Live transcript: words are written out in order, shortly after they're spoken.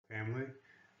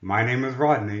My name is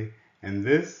Rodney, and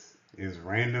this is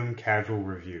Random Casual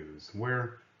Reviews,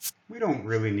 where we don't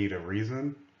really need a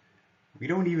reason, we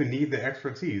don't even need the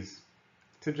expertise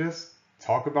to just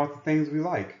talk about the things we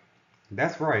like.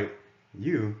 That's right,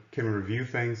 you can review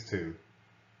things too.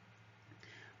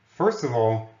 First of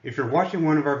all, if you're watching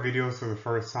one of our videos for the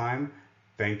first time,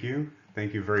 thank you.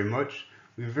 Thank you very much.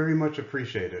 We very much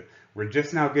appreciate it. We're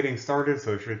just now getting started,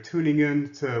 so if you're tuning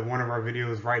in to one of our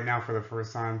videos right now for the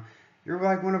first time, you're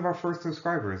like one of our first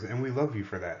subscribers, and we love you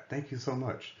for that. Thank you so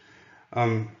much.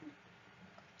 Um,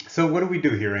 so what do we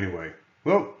do here anyway?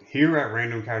 Well, here at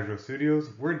Random Casual Studios,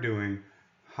 we're doing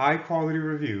high quality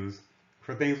reviews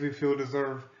for things we feel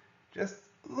deserve just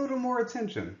a little more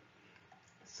attention.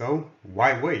 So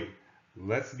why wait?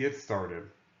 Let's get started.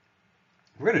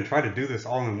 We're going to try to do this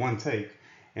all in one take.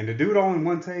 And to do it all in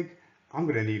one take, I'm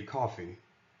going to need coffee,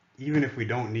 even if we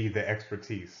don't need the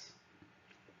expertise.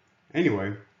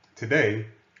 Anyway, today,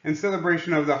 in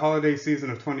celebration of the holiday season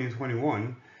of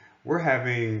 2021, we're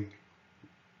having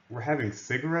we're having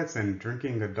cigarettes and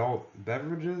drinking adult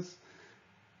beverages.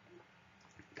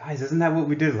 Guys, isn't that what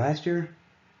we did last year?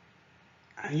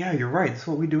 Yeah, you're right. That's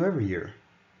what we do every year.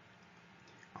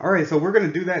 All right, so we're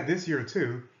going to do that this year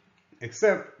too,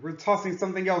 except we're tossing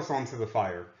something else onto the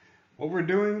fire. What we're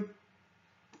doing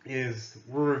is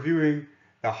we're reviewing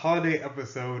the holiday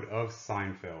episode of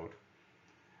Seinfeld.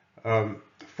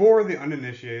 For the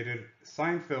uninitiated,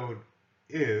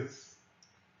 is,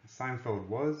 Seinfeld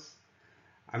was,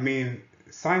 I mean,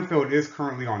 Seinfeld is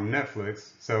currently on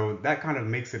Netflix, so that kind of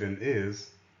makes it an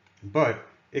is, but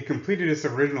it completed its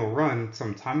original run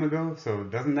some time ago, so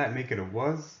doesn't that make it a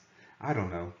was? I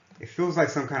don't know. It feels like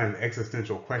some kind of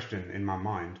existential question in my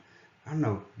mind. I don't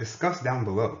know. Discuss down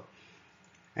below.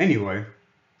 Anyway,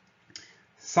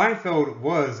 Seinfeld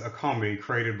was a comedy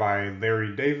created by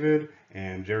Larry David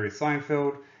and Jerry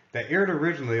Seinfeld that aired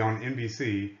originally on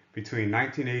NBC between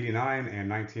 1989 and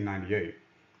 1998.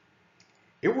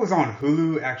 It was on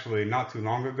Hulu actually not too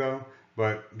long ago,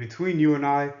 but between you and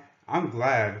I'm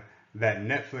glad that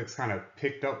Netflix kind of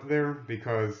picked up there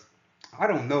because I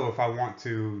don't know if I want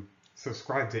to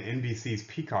subscribe to NBC's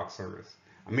Peacock service.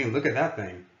 I mean, look at that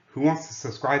thing. Who wants to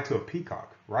subscribe to a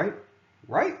Peacock, right?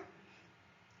 Right?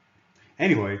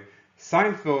 Anyway,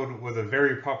 Seinfeld was a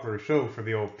very popular show for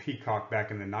the old Peacock back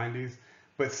in the 90s,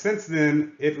 but since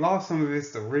then it lost some of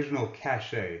its original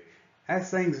cachet,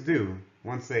 as things do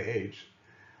once they age.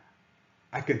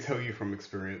 I can tell you from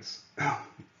experience.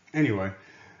 Anyway,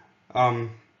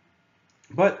 um,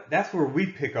 but that's where we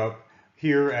pick up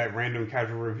here at Random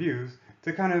Casual Reviews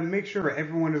to kind of make sure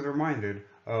everyone is reminded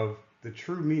of the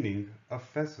true meaning of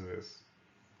Festivus.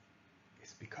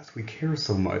 It's because we care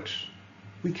so much.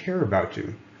 We care about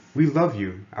you. We love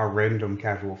you, our random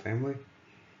casual family.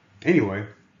 Anyway,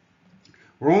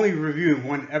 we're only reviewing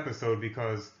one episode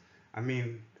because, I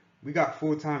mean, we got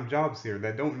full time jobs here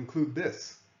that don't include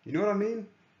this. You know what I mean?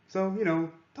 So,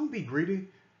 don't be greedy,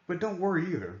 but don't worry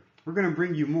either. We're going to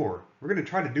bring you more. We're going to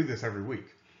try to do this every week.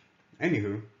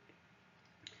 Anywho,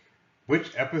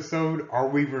 which episode are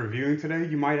we reviewing today,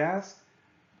 you might ask?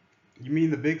 You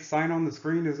mean the big sign on the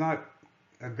screen is not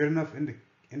a good enough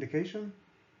indication?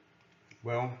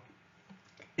 Well,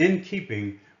 in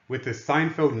keeping with the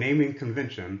Seinfeld naming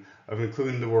convention of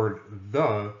including the word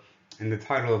the in the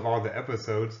title of all the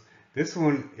episodes, this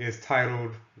one is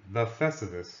titled The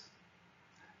Festivus.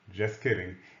 Just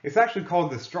kidding. It's actually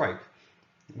called The Strike,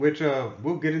 which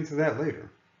we'll get into that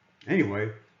later.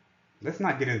 Anyway, let's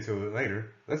not get into it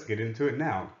later. Let's get into it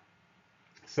now.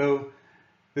 So,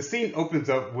 the scene opens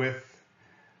up with,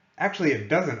 actually, it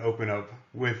doesn't open up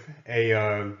with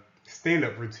a stand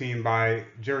up routine by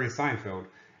Jerry Seinfeld.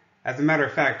 As a matter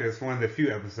of fact, it's one of the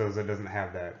few episodes that doesn't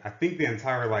have that. I think the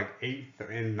entire like eighth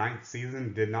and ninth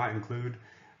season did not include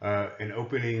an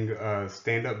opening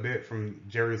stand-up bit from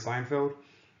Jerry Seinfeld,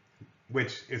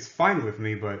 which is fine with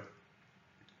me. But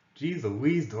geez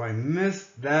Louise, do I miss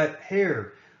that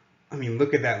hair? I mean,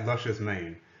 look at that luscious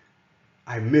mane.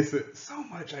 I miss it so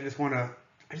much. I just want to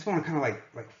kind of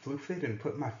like floof it and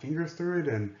put my fingers through it.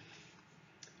 And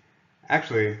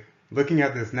actually, looking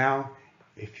at this now,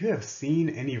 if you have seen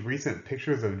any recent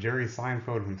pictures of Jerry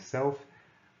Seinfeld himself,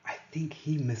 I think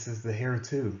he misses the hair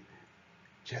too.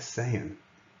 Just saying.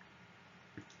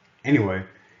 Anyway,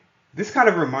 this kind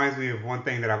of reminds me of one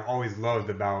thing that I've always loved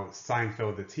about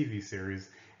Seinfeld, the TV series,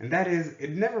 and that is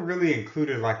it never really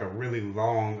included like a really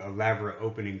long, elaborate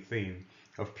opening theme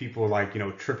of people like,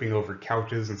 tripping over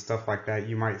couches and stuff like that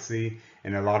you might see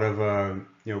in a lot of,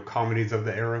 comedies of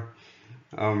the era.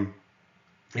 Um,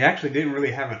 It actually didn't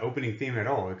really have an opening theme at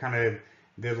all. It kind of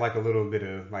did like a little bit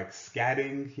of like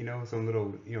scatting, some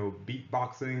little,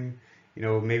 beatboxing,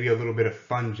 maybe a little bit of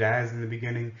fun jazz in the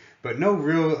beginning, but no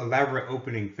real elaborate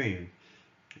opening theme.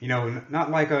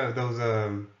 Not like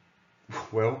those,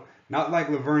 well, not like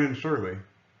Laverne and Shirley.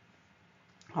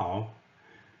 Oh,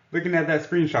 looking at that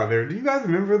screenshot there, do you guys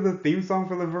remember the theme song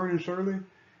for Laverne and Shirley?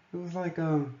 It was like,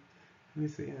 let me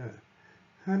see.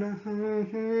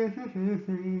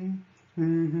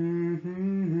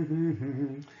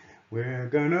 We're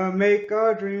gonna make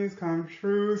our dreams come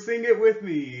true. Sing it with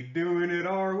me, doing it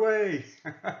our way.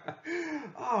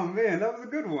 Oh man, that was a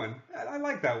good one. I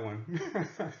like that one.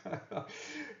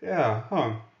 Yeah,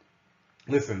 huh.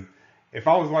 Listen, if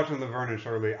I was watching Laverne and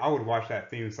Shirley, I would watch that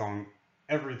theme song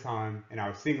every time and I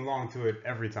would sing along to it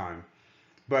every time.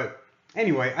 But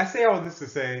anyway, I say all this to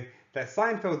say that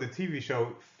Seinfeld, the TV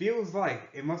show, feels like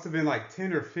it must have been like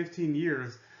 10 or 15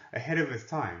 years ahead of its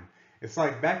time. It's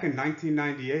like back in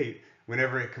 1998,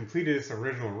 whenever it completed its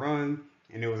original run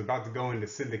and it was about to go into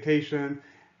syndication,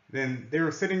 then they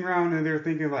were sitting around and they were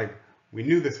thinking like, we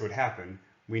knew this would happen.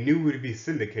 We knew we'd be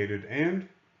syndicated and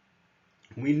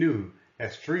we knew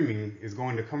that streaming is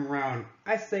going to come around,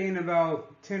 I say in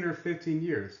about 10 or 15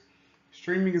 years.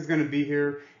 Streaming is going to be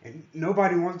here, and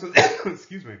nobody wants to,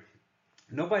 excuse me,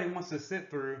 nobody wants to sit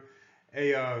through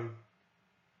a, uh,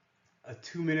 a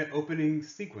 2 minute opening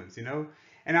sequence.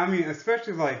 And I mean,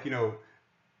 especially like,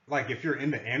 like if you're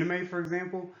into anime, for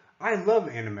example, I love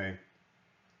anime.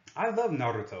 I love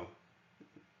Naruto.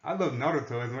 I love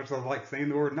Naruto as much as I like saying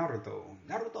the word Naruto.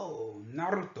 Naruto,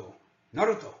 Naruto,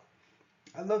 Naruto.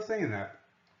 I love saying that.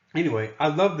 Anyway, I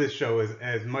love this show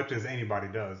as much as anybody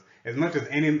does. As much as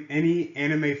any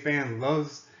anime fan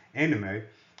loves anime.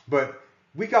 But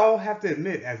we all have to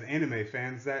admit as anime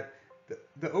fans that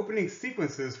the opening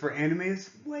sequences for anime is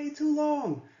way too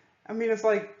long. I mean, it's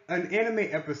like an anime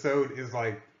episode is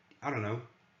like, I don't know,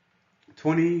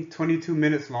 20, 22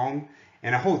 minutes long,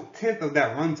 and a whole tenth of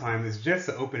that runtime is just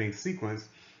the opening sequence.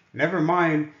 Never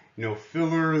mind,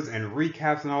 fillers and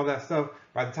recaps and all that stuff.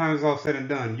 By the time it's all said and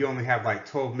done, you only have like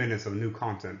 12 minutes of new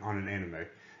content on an anime.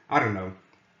 I don't know.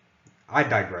 I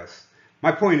digress.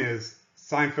 My point is,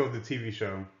 Seinfeld, the TV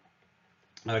show,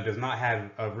 does not have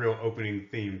a real opening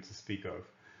theme to speak of.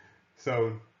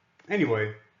 So,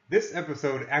 anyway, this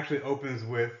episode actually opens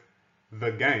with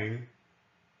the gang.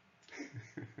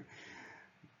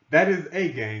 That is a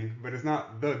gang, but it's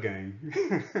not the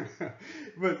gang.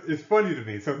 But it's funny to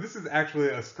me. So this is actually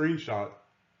a screenshot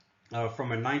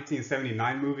from a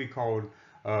 1979 movie called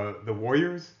The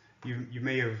Warriors. You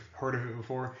may have heard of it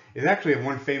before. It's actually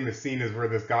one famous scene is where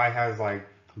this guy has like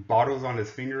bottles on his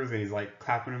fingers and he's like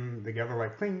clapping them together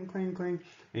like cling, cling, cling.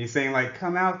 And he's saying like,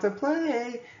 come out to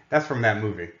play. That's from that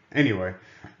movie. Anyway,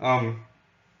 um,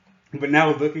 but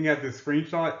now looking at this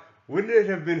screenshot, wouldn't it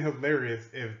have been hilarious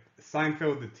if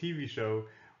Seinfeld, the TV show,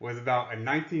 was about a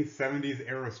 1970s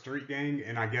era street gang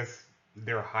and I guess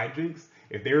their hijinks?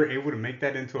 If they were able to make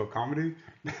that into a comedy,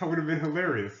 that would have been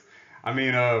hilarious. I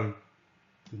mean,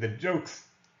 the jokes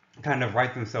kind of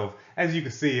write themselves. As you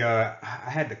can see, I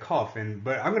had to cough,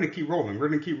 but I'm gonna keep rolling. We're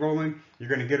gonna keep rolling. You're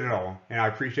gonna get it all, and I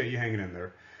appreciate you hanging in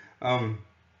there. Um,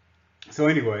 so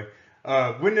anyway,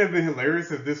 wouldn't it have been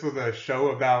hilarious if this was a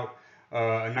show about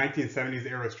a 1970s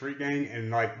era street gang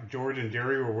and like George and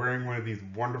Jerry were wearing one of these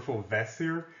wonderful vests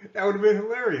here? That would have been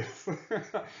hilarious.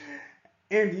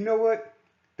 And you know what?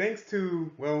 Thanks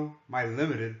to, well, my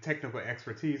limited technical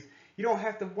expertise, you don't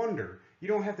have to wonder. You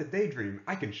don't have to daydream.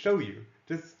 I can show you.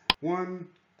 Just one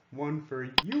for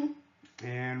you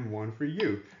and one for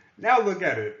you. Now look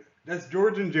at it. That's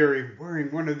George and Jerry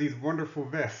wearing one of these wonderful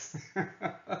vests.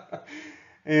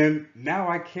 And now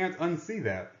I can't unsee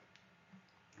that.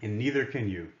 And neither can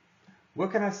you.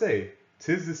 What can I say?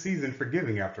 'Tis the season for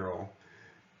giving after all.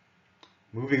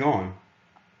 Moving on.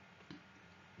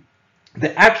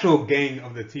 The actual gang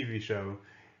of the TV show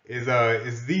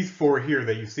is these four here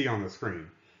that you see on the screen.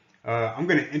 I'm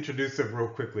going to introduce it real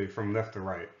quickly from left to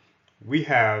right. We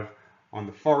have on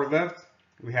the far left,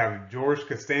 we have George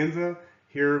Costanza,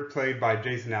 here played by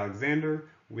Jason Alexander.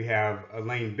 We have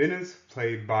Elaine Bennis,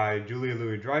 played by Julia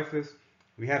Louis-Dreyfus.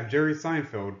 We have Jerry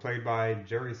Seinfeld, played by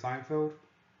Jerry Seinfeld.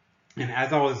 And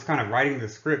as I was kind of writing the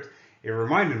script, it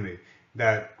reminded me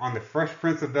that on The Fresh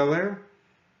Prince of Bel-Air,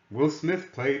 Will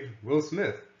Smith played Will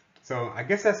Smith. So I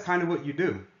guess that's kind of what you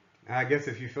do. I guess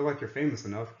if you feel like you're famous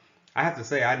enough. I have to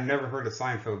say, I'd never heard of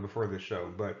Seinfeld before this show,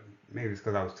 but maybe it's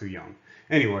because I was too young.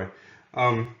 Anyway,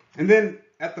 and then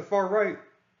at the far right,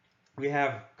 we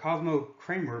have Cosmo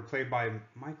Kramer, played by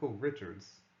Michael Richards.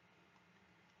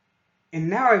 And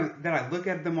now that I look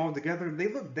at them all together, they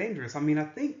look dangerous. I mean, I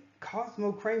think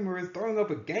Cosmo Kramer is throwing up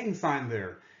a gang sign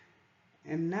there.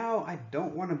 And now I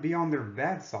don't want to be on their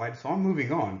bad side, so I'm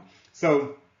moving on.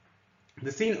 So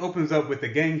The scene opens up with the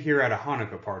gang here at a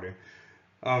Hanukkah party.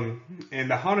 Um, and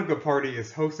the Hanukkah party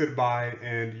is hosted by,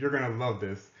 and you're gonna love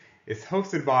this, it's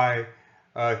hosted by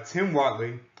Tim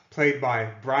Watley, played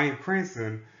by Bryan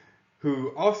Cranston, who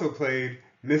also played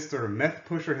Mr. Meth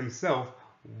Pusher himself,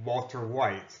 Walter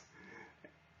White.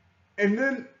 And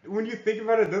then when you think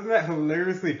about it, doesn't that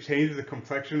hilariously change the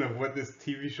complexion of what this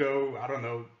TV show, I don't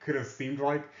know, could have seemed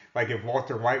like? Like if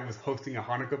Walter White was hosting a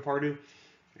Hanukkah party?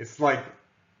 It's like,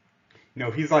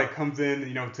 he's like comes in,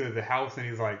 to the house and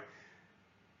he's like,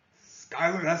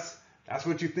 Skylar, that's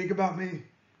what you think about me?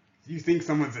 You think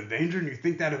someone's in danger and you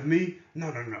think that of me?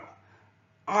 No, no, no.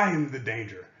 I am the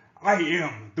danger. I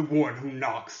am the one who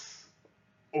knocks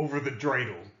over the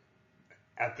dreidel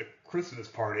at the Christmas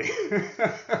party.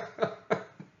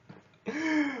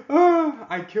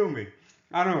 I kill me.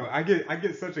 I don't know. I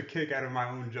get such a kick out of my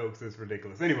own jokes. It's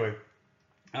ridiculous. Anyway,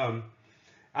 um,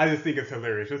 I just think it's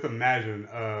hilarious. Just imagine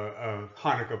a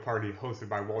Hanukkah party hosted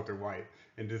by Walter White,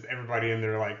 and just everybody in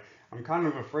there like, I'm kind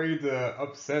of afraid to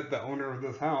upset the owner of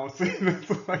this house.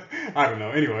 It's like, I don't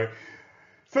know. Anyway,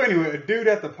 a dude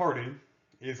at the party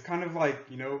is kind of like,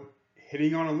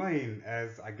 hitting on Elaine,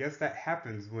 as I guess that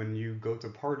happens when you go to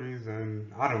parties,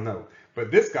 and I don't know.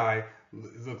 But this guy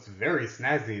looks very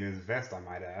snazzy in his vest, I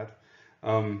might add.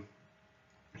 Um,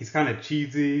 he's kind of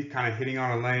cheesy, kind of hitting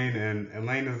on Elaine, and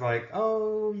Elaine is like,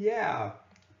 "Oh yeah,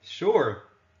 sure."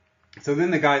 So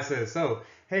then the guy says, "So,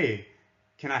 hey,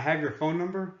 can I have your phone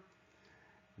number?"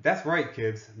 That's right,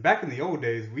 kids. Back in the old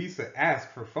days, we used to ask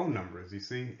for phone numbers, you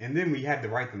see, and then we had to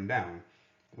write them down,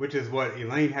 which is what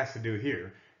Elaine has to do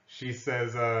here. She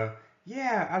says,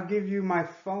 "Yeah, I'll give you my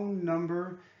phone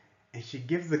number," and she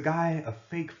gives the guy a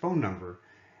fake phone number.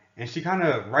 And she kind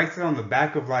of writes it on the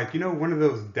back of like, one of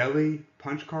those deli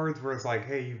punch cards where it's like,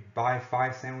 hey, you buy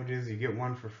 5 sandwiches, you get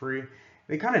one for free.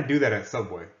 They kind of do that at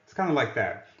Subway. It's kind of like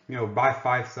that. Buy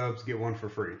 5 subs, get one for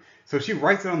free. So she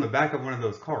writes it on the back of one of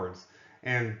those cards.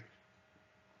 And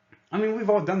I mean, we've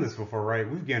all done this before, right?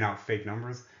 We've given out fake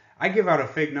numbers. I give out a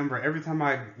fake number every time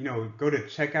I, go to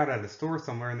check out at a store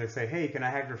somewhere and they say, hey, can I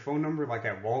have your phone number, like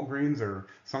at Walgreens or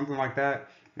something like that?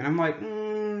 And I'm like,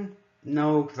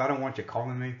 no, because I don't want you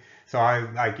calling me. So I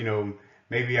like,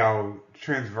 maybe I'll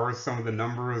transverse some of the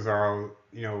numbers, or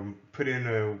I'll, put in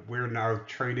a weird, I'll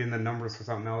trade in the numbers for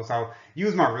something else. I'll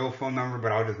use my real phone number,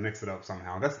 but I'll just mix it up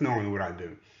somehow. That's normally what I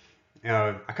do.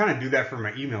 I kind of do that for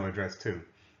my email address too.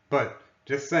 But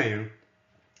just saying,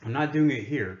 I'm not doing it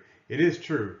here. It is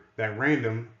true that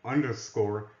random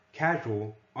underscore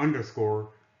casual underscore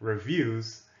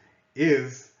reviews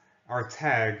is our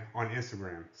tag on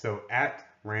Instagram. So at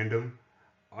random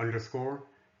underscore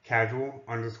casual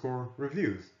underscore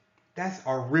reviews. That's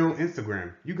our real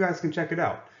Instagram. You guys can check it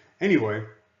out. Anyway,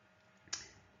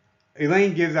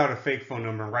 Elaine gives out a fake phone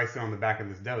number and writes it on the back of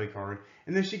this deli card,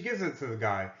 and then she gives it to the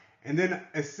guy. And then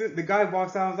as soon, the guy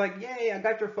walks out, I was like, "Yay, I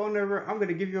got your phone number. I'm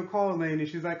gonna give you a call, Elaine." And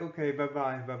she's like, "Okay, bye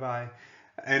bye, bye bye."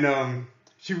 And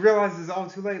she realizes all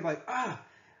too late, like,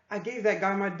 I gave that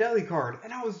guy my deli card,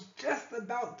 and I was just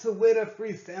about to win a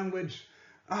free sandwich.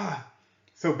 Ah,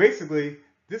 so basically,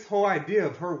 this whole idea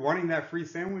of her wanting that free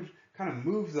sandwich kind of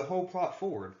moves the whole plot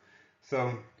forward.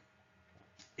 So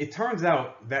it turns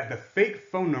out that the fake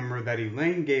phone number that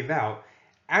Elaine gave out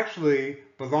actually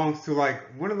belongs to like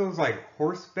one of those like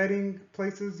horse betting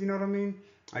places, you know what I mean?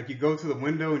 Like you go to the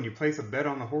window and you place a bet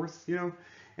on the horse.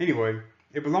 Anyway,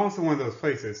 it belongs to one of those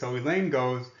places. So Elaine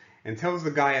goes and tells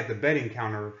the guy at the betting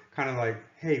counter, kind of like,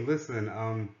 hey,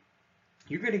 listen,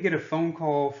 you're gonna get a phone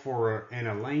call for an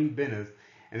Elaine Bennis.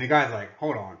 And the guy's like,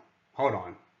 hold on.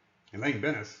 Elaine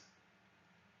Bennis?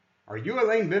 Are you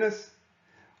Elaine Bennis?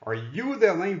 Are you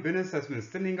the Elaine Bennis that's been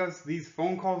sending us these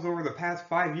phone calls over the past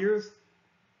 5 years?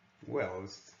 Well,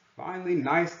 it's finally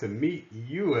nice to meet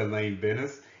you, Elaine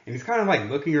Bennis. And he's kind of like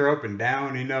looking her up and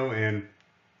down, and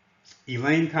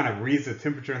Elaine kind of reads the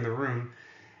temperature in the room.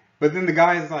 But then the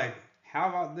guy is like, how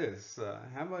about this?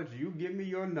 How about you give me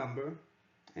your number,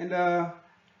 and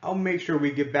I'll make sure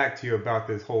we get back to you about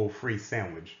this whole free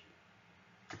sandwich.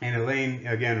 And Elaine,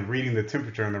 again, reading the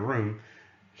temperature in the room,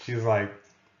 she's like,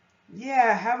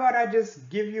 yeah, how about I just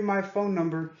give you my phone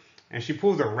number? And she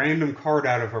pulls a random card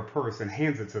out of her purse and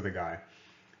hands it to the guy.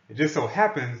 It just so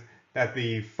happens that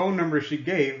the phone number she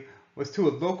gave was to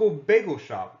a local bagel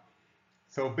shop.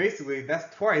 So basically,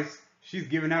 that's twice she's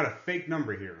given out a fake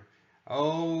number here.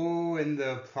 Oh, and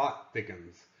the plot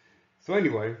thickens. So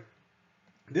anyway,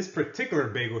 this particular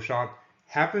bagel shop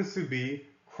happens to be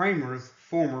Kramer's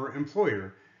former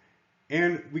employer.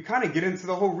 And we kind of get into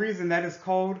the whole reason that is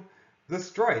called the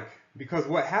strike. Because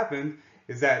what happened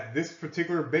is that this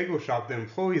particular bagel shop, the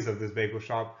employees of this bagel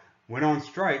shop, went on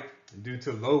strike due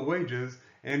to low wages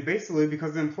and basically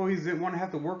because the employees didn't want to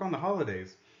have to work on the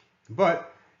holidays.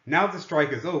 But now the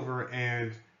strike is over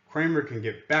and Kramer can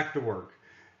get back to work.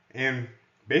 And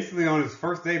basically on his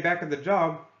first day back at the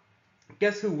job,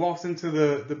 guess who walks into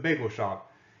the bagel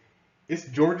shop? It's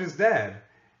George's dad.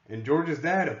 And George's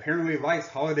dad apparently likes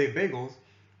holiday bagels.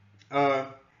 Uh,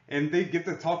 and they get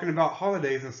to talking about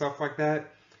holidays and stuff like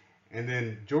that. And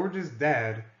then George's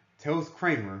dad tells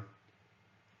Kramer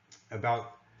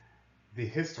about the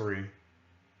history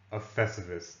of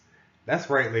Festivus. That's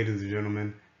right, ladies and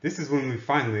gentlemen. This is when we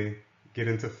finally get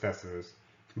into Festivus.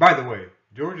 By the way,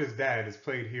 George's dad is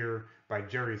played here by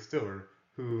Jerry Stiller,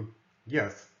 who,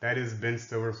 yes, that is Ben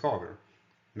Stiller's father.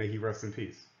 May he rest in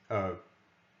peace. I'm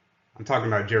talking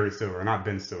about Jerry Stiller, not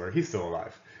Ben Stiller. He's still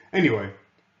alive. Anyway,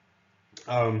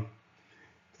 um,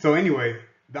 anyway,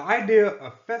 the idea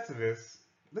of Festivus,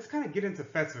 let's kind of get into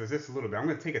Festivus just a little bit. I'm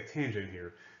going to take a tangent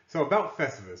here. So about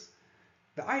Festivus,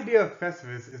 the idea of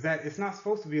Festivus is that it's not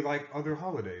supposed to be like other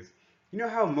holidays. You know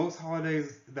how most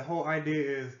holidays, the whole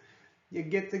idea is you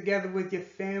get together with your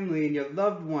family and your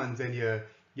loved ones and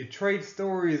you trade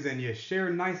stories and you share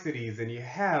niceties and you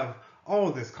have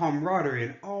all this camaraderie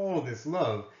and all this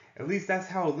love. At least that's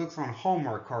how it looks on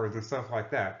Hallmark cards and stuff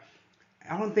like that.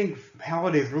 I don't think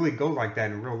holidays really go like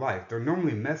that in real life. They're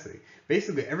normally messy.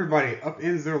 Basically, everybody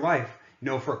upends their life,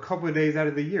 for a couple of days out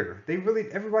of the year.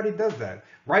 Everybody does that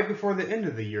right before the end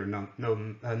of the year.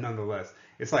 Nonetheless,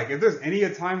 it's like if there's any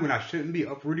a time when I shouldn't be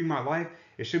uprooting my life,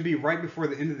 it should be right before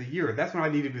the end of the year. That's when I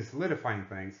need to be solidifying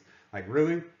things. Like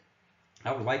really,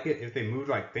 I would like it if they moved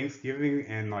like Thanksgiving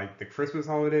and like the Christmas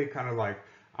holiday, kind of like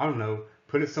I don't know,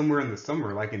 put it somewhere in the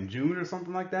summer, like in June or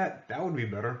something like that. That would be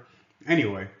better.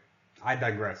 Anyway, I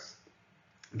digress.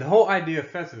 The whole idea of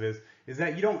Festivus is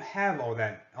that you don't have all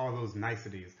those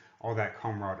niceties, all that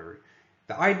camaraderie.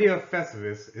 The idea of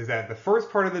Festivus is that the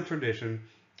first part of the tradition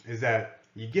is that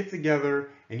you get together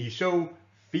and you show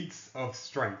feats of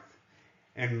strength.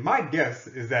 And my guess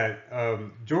is that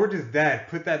George's dad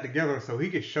put that together so he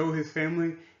could show his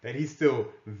family that he's still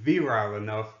virile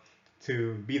enough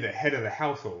to be the head of the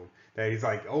household. That he's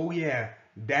like, oh yeah,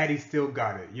 daddy still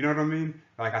got it. You know what I mean?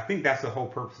 Like, I think that's the whole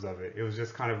purpose of it. It was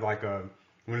just kind of like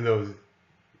one of those,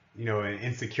 an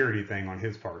insecurity thing on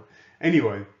his part.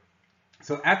 Anyway,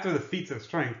 so after the feats of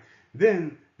strength,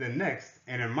 then the next,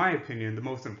 and in my opinion, the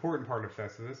most important part of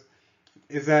Festivus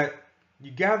is that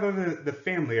you gather the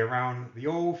family around the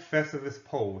old Festivus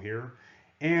pole here,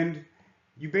 and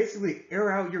you basically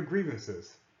air out your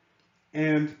grievances.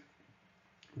 And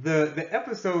the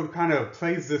episode kind of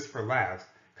plays this for laughs,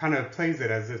 kind of plays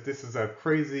it as if this is a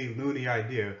crazy, loony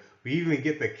idea. We even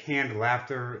get the canned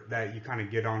laughter that you kind of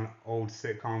get on old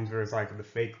sitcoms where it's like the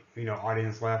fake,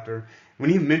 audience laughter. When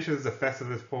he mentions the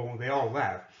Festivus pole, they all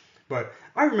laugh. But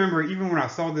I remember even when I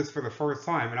saw this for the first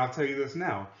time, and I'll tell you this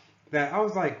now, that I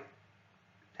was like,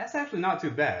 that's actually not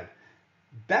too bad.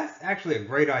 That's actually a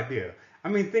great idea. I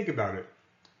mean, think about it.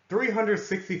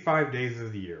 365 days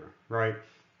of the year, right?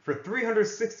 For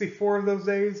 364 of those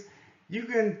days, you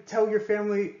can tell your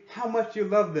family how much you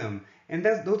love them. And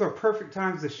those are perfect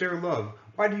times to share love.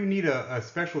 Why do you need a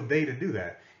special day to do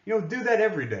that? Do that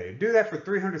every day. Do that for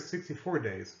 364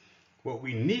 days. What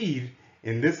we need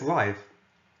in this life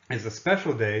is a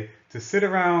special day to sit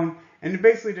around and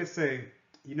basically just say,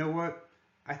 you know what?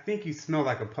 I think you smell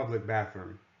like a public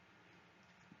bathroom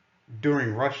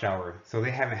during rush hour, so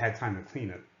they haven't had time to clean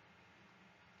it.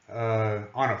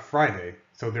 On a Friday,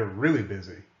 so they're really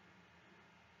busy.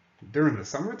 During the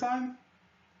summertime,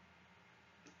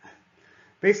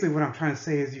 basically what I'm trying to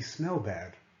say is you smell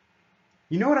bad.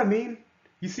 You know what I mean?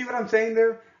 You see what I'm saying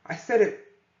there? I said it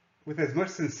with as much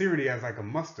sincerity as like a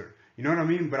mustard. You know what I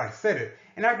mean? But I said it.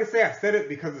 And I can say I said it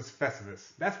because it's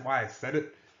Festivus. That's why I said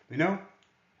it,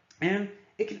 And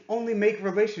it can only make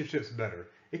relationships better.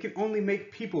 It can only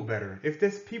make people better. If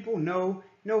this people know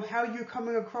how you're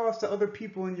coming across to other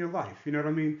people in your life. You know what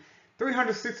I mean?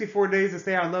 364 days to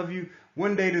say I love you.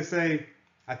 One day to say,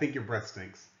 I think your breath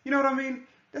stinks. You know what I mean?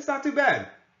 That's not too bad.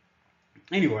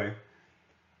 Anyway,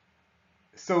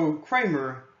 so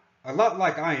Kramer, a lot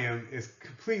like I am, is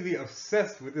completely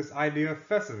obsessed with this idea of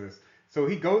Festivus. So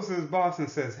he goes to his boss and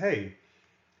says, hey,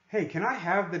 can I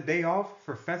have the day off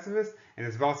for Festivus? And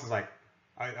his boss is like,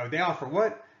 a day off for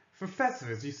what? For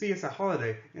Festivus. You see, it's a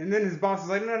holiday. And then his boss is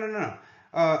like, no.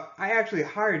 I actually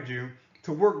hired you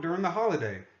to work during the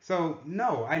holiday. So,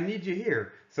 no, I need you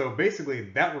here. So basically,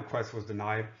 that request was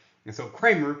denied. And so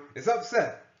Kramer is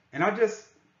upset. And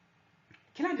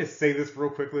can I just say this real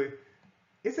quickly?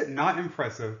 Is it not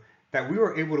impressive that we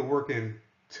were able to work in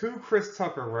 2 Chris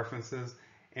Tucker references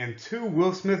and 2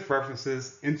 Will Smith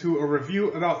references into a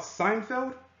review about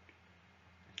Seinfeld,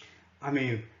 I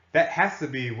mean, that has to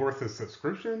be worth a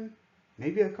subscription.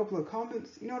 Maybe a couple of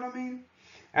comments, you know what I mean?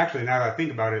 Actually, now that I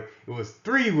think about it, it was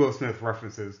 3 Will Smith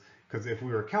references, because if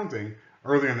we were counting,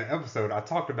 earlier in the episode, I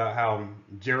talked about how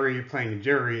Jerry playing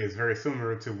Jerry is very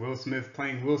similar to Will Smith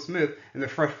playing Will Smith in The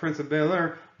Fresh Prince of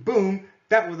Bel-Air. Boom,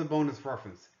 that was a bonus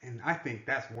reference. And I think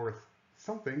that's worth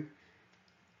something.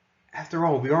 After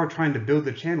all, we are trying to build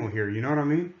the channel here, you know what I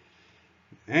mean?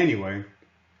 Anyway,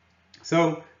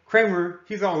 so Kramer,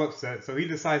 he's all upset, so he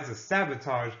decides to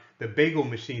sabotage the bagel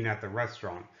machine at the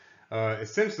restaurant.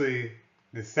 Essentially,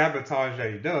 the sabotage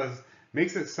that he does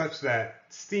makes it such that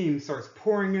steam starts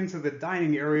pouring into the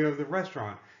dining area of the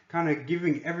restaurant, kind of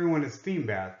giving everyone a steam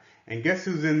bath. And guess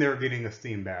who's in there getting a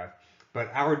steam bath? But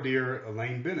our dear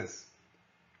Elaine Bennis.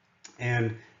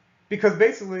 And because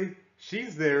basically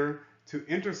she's there to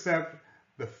intercept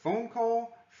the phone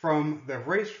call from the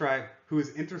racetrack, who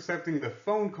is intercepting the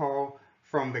phone call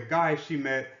from the guy she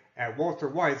met at Walter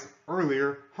White's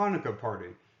earlier Hanukkah party.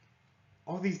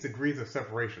 All these degrees of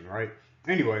separation, right?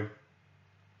 Anyway,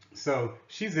 so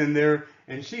she's in there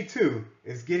and she too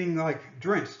is getting like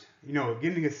drenched, you know,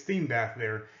 getting a steam bath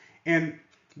there. And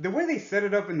the way they set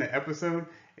it up in the episode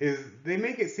is they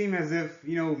make it seem as if,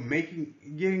 you know,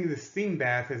 getting the steam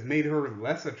bath has made her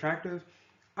less attractive.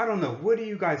 I don't know. What do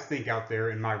you guys think out there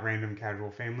in my random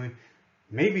casual family?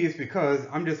 Maybe it's because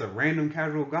I'm just a random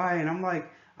casual guy and I'm like,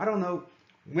 I don't know.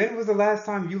 When was the last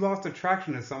time you lost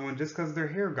attraction to someone just because their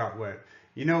hair got wet?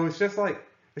 You know, it's just like,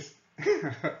 it's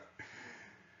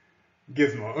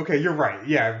Gizmo. Okay, you're right.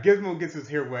 Yeah, if Gizmo gets his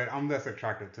hair wet, I'm less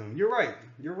attracted to him. You're right.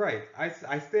 You're right. I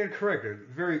stand corrected.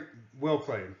 Very well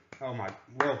played. Oh my,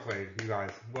 well played, you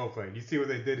guys. Well played. You see what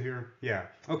they did here? Yeah.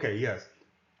 Okay, yes.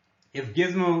 If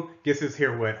Gizmo gets his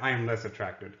hair wet, I am less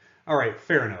attracted. All right,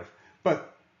 fair enough.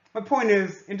 But my point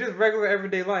is, in just regular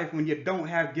everyday life, when you don't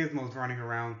have gizmos running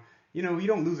around, you know, you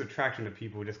don't lose attraction to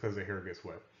people just because their hair gets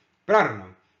wet. But I don't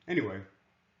know. Anyway,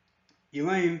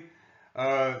 Elaine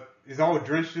is all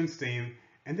drenched in steam,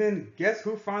 and then guess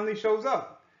who finally shows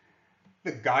up?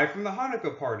 The guy from the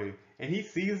Hanukkah party. And he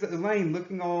sees Elaine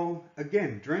looking all,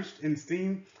 again, drenched in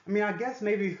steam. I mean, I guess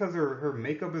maybe because her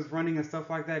makeup is running and stuff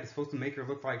like that, it's supposed to make her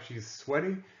look like she's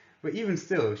sweaty. But even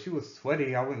still, if she was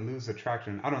sweaty, I wouldn't lose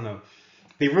attraction. I don't know.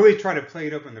 They really try to play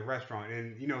it up in the restaurant,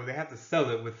 and you know they have to sell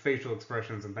it with facial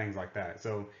expressions and things like that.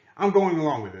 So I'm going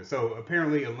along with it. So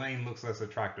apparently Elaine looks less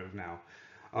attractive now,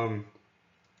 and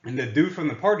the dude from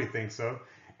the party thinks so.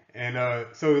 And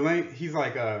so Elaine, he's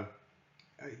like, "Are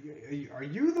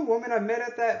you the woman I met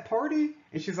at that party?"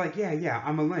 And she's like, "Yeah,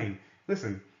 I'm Elaine.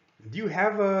 Listen, do you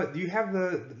have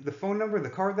the phone number, the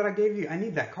card that I gave you? I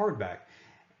need that card back."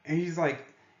 And he's like,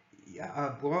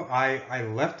 yeah, well, I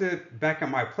left it back at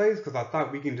my place because I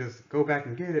thought we can just go back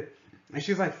and get it. And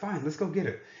she's like, fine, let's go get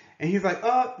it. And he's like,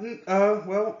 how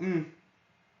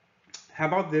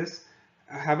about this?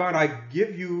 How about I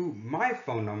give you my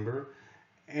phone number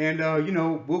and, you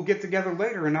know, we'll get together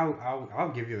later and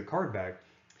I'll give you the card back.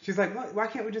 She's like, why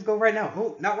can't we just go right now?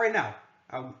 Oh, not right now.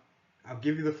 I'll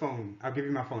give you the phone. I'll give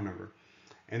you my phone number.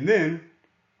 And then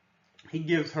he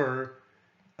gives her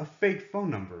a fake phone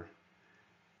number.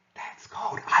 That's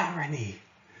called irony.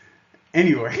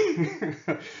 Anyway,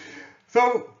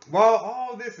 so while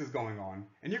all this is going on,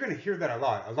 and you're going to hear that a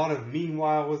lot of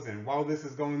meanwhiles and while this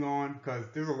is going on, because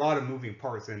there's a lot of moving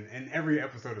parts in every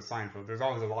episode of Seinfeld. There's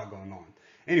always a lot going on.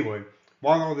 Anyway,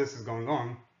 while all this is going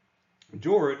on,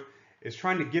 George is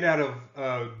trying to get out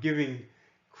of giving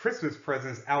Christmas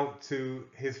presents out to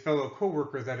his fellow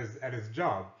coworkers at his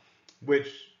job,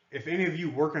 which if any of you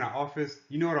work in an office,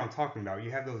 you know what I'm talking about.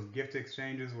 You have those gift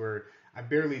exchanges where I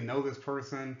barely know this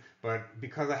person, but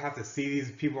because I have to see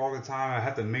these people all the time, I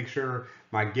have to make sure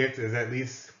my gift is at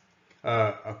least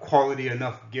a quality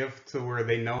enough gift to where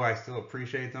they know I still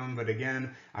appreciate them. But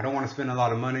again, I don't want to spend a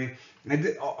lot of money.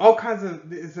 And all kinds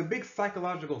of, it's a big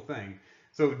psychological thing.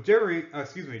 So George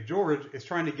is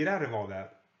trying to get out of all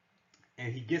that.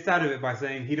 And he gets out of it by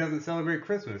saying he doesn't celebrate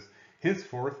Christmas.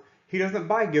 Henceforth, he doesn't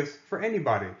buy gifts for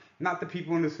anybody. Not the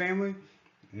people in his family,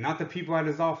 not the people at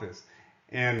his office.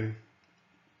 And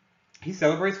he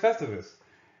celebrates Festivus.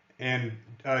 And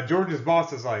George's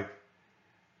boss is like,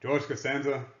 George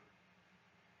Costanza,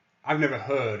 I've never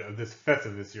heard of this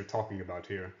Festivus you're talking about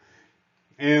here.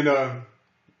 And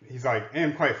he's like,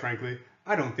 and quite frankly,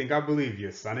 I don't think I believe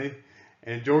you, Sonny.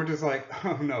 And George is like,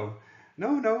 oh no,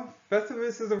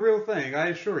 Festivus is a real thing, I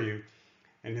assure you.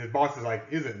 And his boss is like,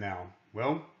 is it now?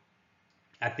 Well,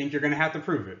 I think you're going to have to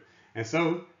prove it. And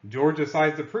so George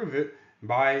decides to prove it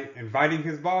by inviting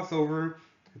his boss over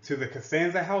to the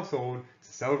Costanza household to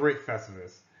celebrate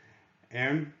Festivus.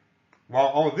 And while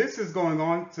all this is going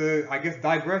on, to I guess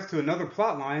digress to another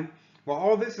plot line, while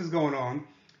all this is going on,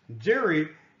 Jerry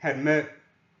had met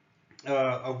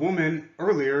a woman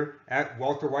earlier at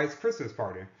Walter White's Christmas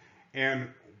party, and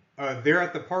there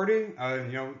at the party,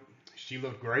 she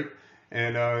looked great,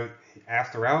 and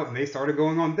asked her out, and they started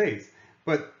going on dates.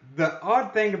 But the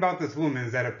odd thing about this woman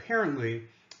is that apparently,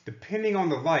 depending on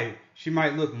the light, she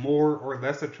might look more or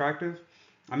less attractive.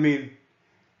 I mean,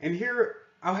 and here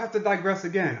I'll have to digress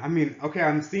again. I mean, okay,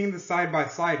 I'm seeing the side by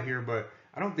side here, but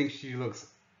I don't think she looks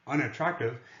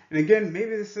unattractive. And again, maybe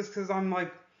this is because I'm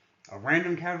like a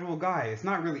random casual guy. It's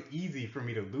not really easy for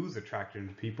me to lose attraction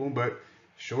to people, but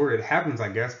sure, it happens, I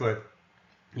guess. But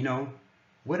you know,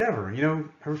 whatever.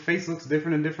 Her face looks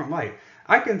different in different light.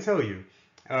 I can tell you,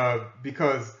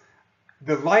 because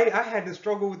the light, I had to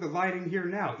struggle with the lighting here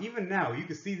now. Even now, you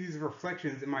can see these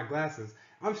reflections in my glasses.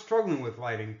 I'm struggling with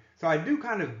lighting, so I do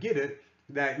kind of get it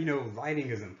that lighting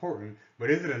is important. But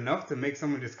is it enough to make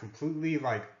someone just completely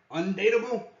like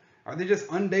undateable? Are they just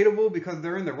undateable because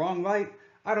they're in the wrong light?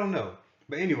 I don't know.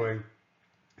 But anyway,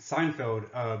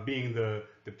 Seinfeld, being the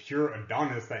pure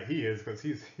Adonis that he is, because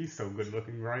he's so good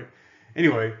looking, right?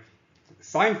 Anyway,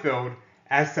 Seinfeld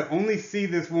has to only see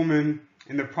this woman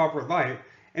in the proper light,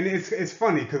 and it's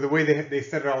funny because the way they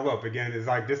set it all up again is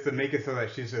like just to make it so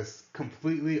that she's just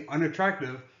completely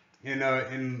unattractive in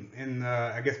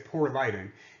I guess poor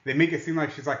lighting. They make it seem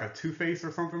like she's like a Two-Face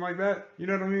or something like that. You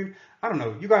know what I mean? I don't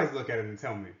know. You guys look at it and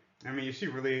tell me. I mean, is she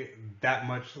really that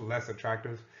much less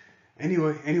attractive?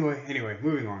 Anyway,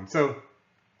 moving on. So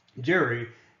Jerry,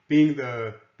 being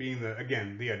the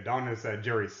again the Adonis that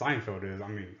Jerry Seinfeld is. I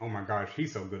mean, oh my gosh,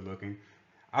 he's so good looking.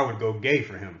 I would go gay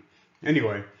for him.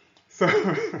 Anyway, so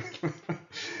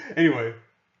anyway,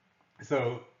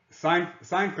 so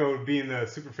Seinfeld, being the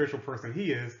superficial person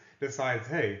he is, decides,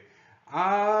 hey,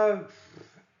 I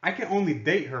can only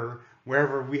date her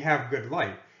wherever we have good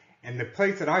light. And the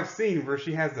place that I've seen where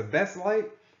she has the best light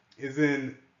is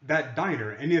in that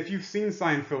diner. And if you've seen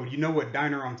Seinfeld, you know what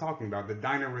diner I'm talking about. The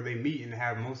diner where they meet and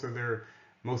have most of their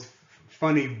most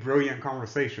funny, brilliant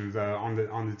conversations on the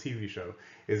TV show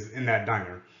is in that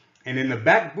diner. And in the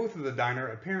back booth of the diner,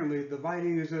 apparently the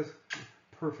lighting is just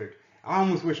perfect. I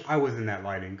almost wish I was in that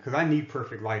lighting because I need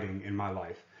perfect lighting in my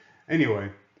life.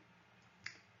 Anyway,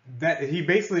 that he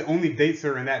basically only dates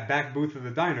her in that back booth of the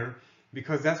diner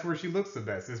because that's where she looks the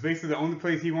best. It's basically the only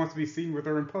place he wants to be seen with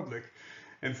her in public.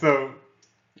 And so,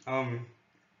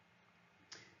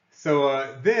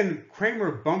 then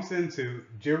Kramer bumps into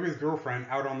Jerry's girlfriend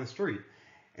out on the street,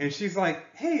 and she's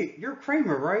like, "Hey, you're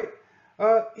Kramer, right?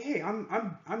 Hey,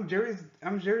 I'm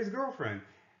Jerry's girlfriend."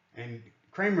 And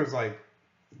Kramer's like,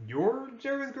 "You're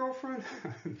Jerry's girlfriend?"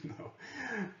 No,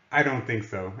 I don't think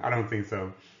so. I don't think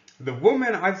so. The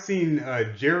woman I've seen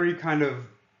Jerry kind of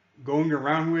going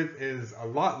around with is a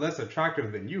lot less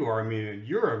attractive than you are. I mean,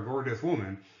 you're a gorgeous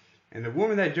woman. And the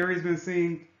woman that Jerry's been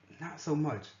seeing, not so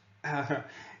much. I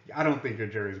don't think you're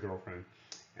Jerry's girlfriend.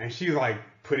 And she's like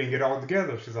putting it all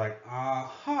together. She's like,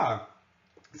 aha.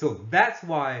 So that's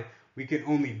why we can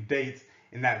only date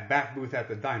in that back booth at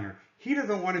the diner. He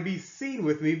doesn't want to be seen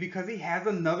with me because he has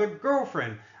another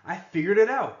girlfriend. I figured it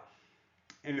out.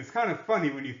 And it's kind of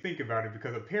funny when you think about it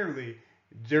because apparently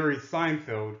Jerry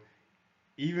Seinfeld,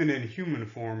 even in human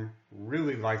form,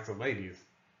 really likes the ladies.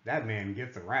 That man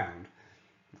gets around.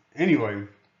 Anyway,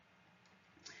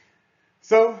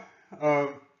 so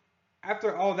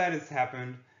after all that has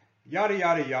happened, yada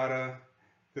yada yada,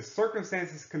 the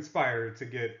circumstances conspire to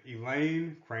get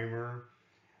Elaine, Kramer,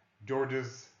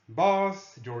 George's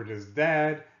boss, George's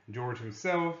dad, George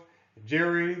himself,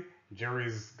 Jerry,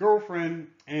 Jerry's girlfriend,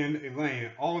 and Elaine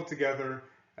all together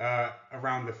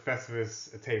around the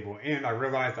Festivus table. And I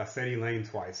realized I said Elaine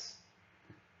twice.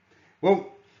 Well,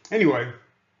 anyway,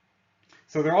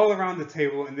 so they're all around the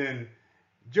table, and then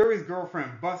Jerry's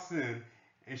girlfriend busts in,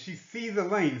 and she sees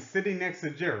Elaine sitting next to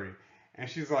Jerry, and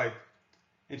she's like,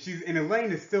 and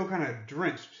Elaine is still kind of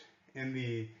drenched in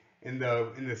the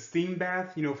steam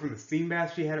bath, from the steam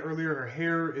bath she had earlier. Her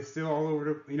hair is still all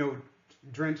over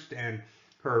drenched, and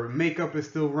her makeup is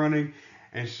still running.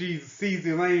 And she sees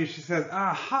Elaine, and she says,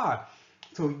 "Aha!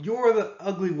 So you're the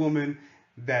ugly woman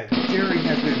that Jerry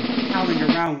has been palling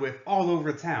around with all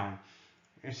over town."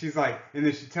 And she's like, and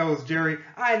then she tells Jerry,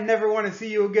 "I never want to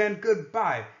see you again.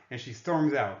 Goodbye." And she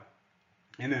storms out.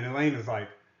 And then Elaine is like,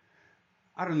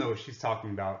 "I don't know what she's talking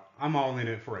about. I'm all in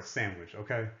it for a sandwich,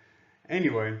 okay?"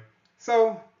 Anyway,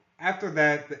 so after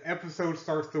that, the episode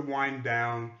starts to wind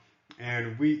down,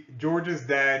 and George's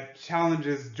dad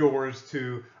challenges George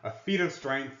to a feat of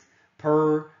strength,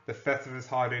 per the Festivus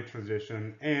holiday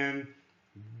tradition. And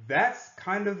that's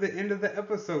kind of the end of the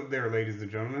episode there, ladies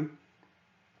and gentlemen.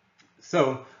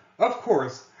 So, of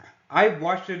course, I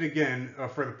watched it again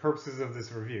for the purposes of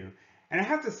this review. And I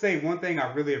have to say one thing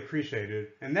I really appreciated,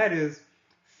 and that is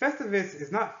Festivus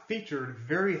is not featured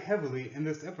very heavily in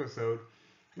this episode,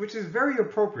 which is very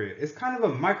appropriate. It's kind of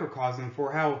a microcosm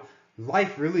for how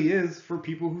life really is for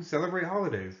people who celebrate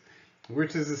holidays,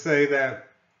 which is to say that,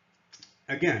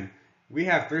 again, we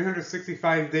have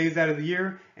 365 days out of the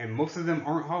year, and most of them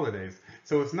aren't holidays.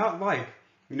 So it's not like,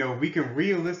 we can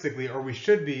realistically, or we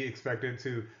should be expected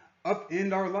to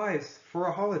upend our lives for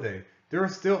a holiday. There are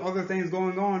still other things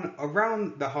going on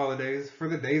around the holidays for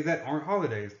the days that aren't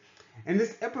holidays. And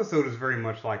this episode is very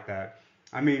much like that.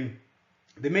 I mean,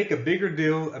 they make a bigger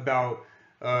deal about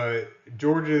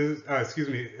Jerry's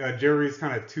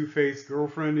kind of two-faced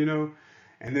girlfriend,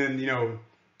 and then,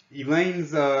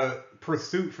 Elaine's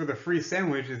pursuit for the free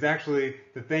sandwich is actually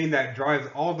the thing that drives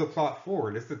all the plot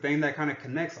forward. It's the thing that kind of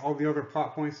connects all the other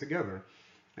plot points together.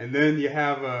 And then you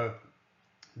have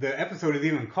the episode is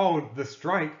even called The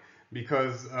Strike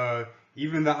because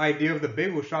even the idea of the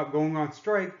bagel shop going on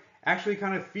strike actually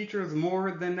kind of features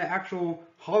more than the actual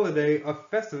holiday of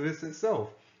Festivus itself.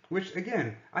 Which,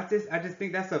 again, I just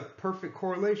think that's a perfect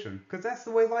correlation because that's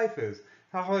the way life is.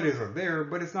 How holidays are there,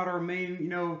 but it's not our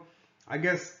main, I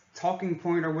guess, talking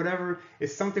point or whatever.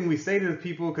 It's something we say to the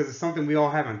people because it's something we all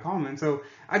have in common. So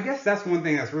I guess that's one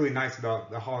thing that's really nice about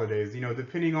the holidays.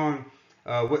 Depending on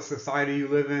what society you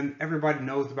live in, everybody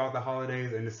knows about the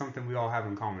holidays and it's something we all have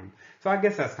in common. So I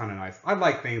guess that's kind of nice. I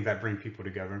like things that bring people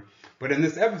together. But in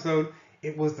this episode,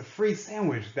 it was the free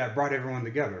sandwich that brought everyone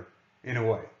together in a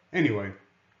way. Anyway,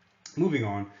 moving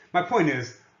on. My point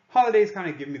is, holidays kind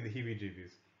of give me the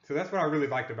heebie-jeebies. So that's what I really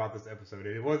liked about this episode.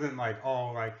 It wasn't like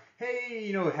all like,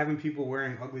 hey, having people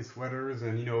wearing ugly sweaters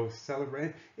and,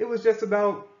 celebrating. It was just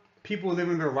about people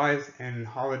living their lives and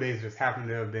holidays just happened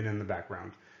to have been in the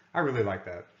background. I really like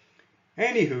that.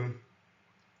 Anywho,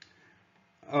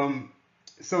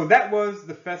 so that was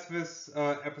the Festivus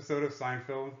episode of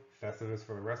Seinfeld. Festivus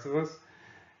for the rest of us.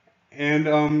 And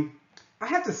I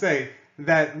have to say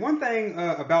that one thing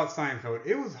about Seinfeld,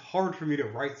 it was hard for me to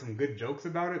write some good jokes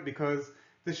about it because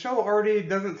the show already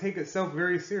doesn't take itself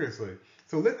very seriously.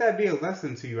 So let that be a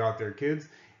lesson to you out there, kids.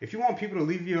 If you want people to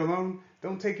leave you alone,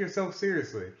 don't take yourself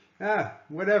seriously.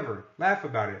 Whatever. Laugh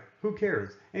about it. Who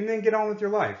cares? And then get on with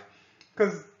your life.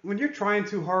 Because when you're trying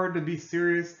too hard to be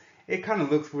serious, it kind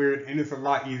of looks weird and it's a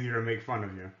lot easier to make fun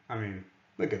of you. I mean,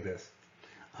 look at this.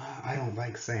 I don't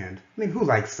like sand. I mean, who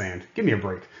likes sand? Give me a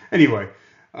break. Anyway,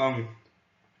 Rotten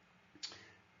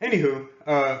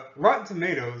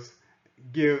Tomatoes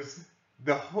gives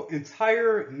the whole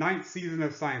entire 9th season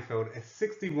of Seinfeld a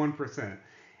 61%.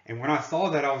 And when I saw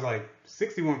that, I was like,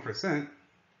 61%?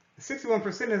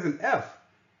 61% is an F.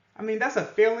 I mean, that's a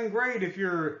failing grade if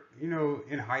you're,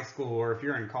 in high school or if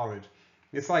you're in college.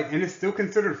 It's like, and it's still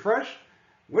considered fresh?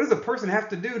 What does a person have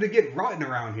to do to get rotten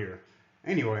around here?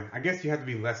 Anyway, I guess you have to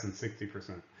be less than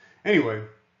 60%. Anyway,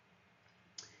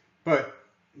 but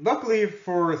luckily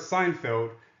for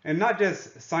Seinfeld, and not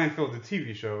just Seinfeld the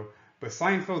TV show, but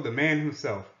Seinfeld the man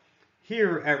himself,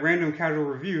 here at Random Casual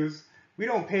Reviews, we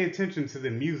don't pay attention to the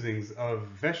musings of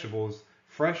vegetables,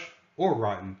 fresh or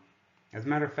rotten. As a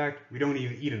matter of fact, we don't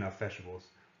even eat enough vegetables.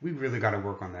 We really got to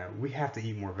work on that. We have to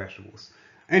eat more vegetables.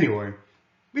 Anyway,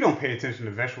 we don't pay attention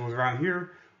to vegetables around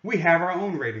here. We have our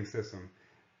own rating system.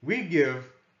 We give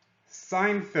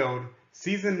Seinfeld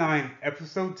Season 9,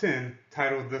 Episode 10,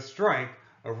 titled The Strike,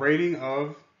 a rating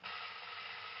of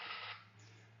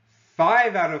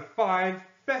 5 out of 5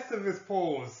 Festivus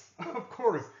polls. Of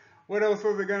course. What else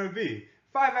was it going to be?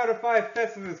 5 out of 5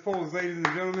 Festivus polls, ladies and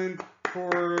gentlemen,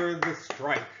 for The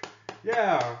Strike.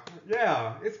 Yeah,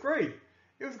 it's great.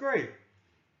 It was great.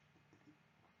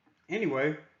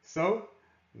 Anyway, so,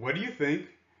 what do you think?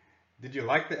 Did you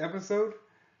like the episode?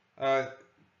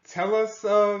 Tell us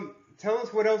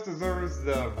what else deserves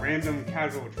the random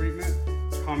casual treatment.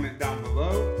 Comment down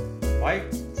below,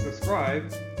 like,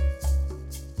 subscribe,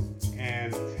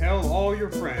 and tell all your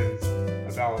friends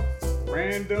about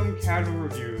random casual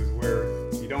reviews where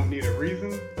you don't need a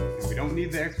reason and we don't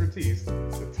need the expertise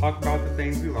to talk about the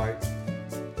things we like.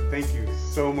 Thank you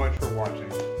so much for watching.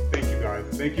 Thank you guys.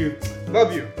 Thank you.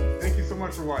 Love you. Thank you so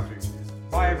much for watching.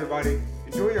 Bye everybody.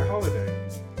 Enjoy your holiday.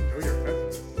 Enjoy your festival.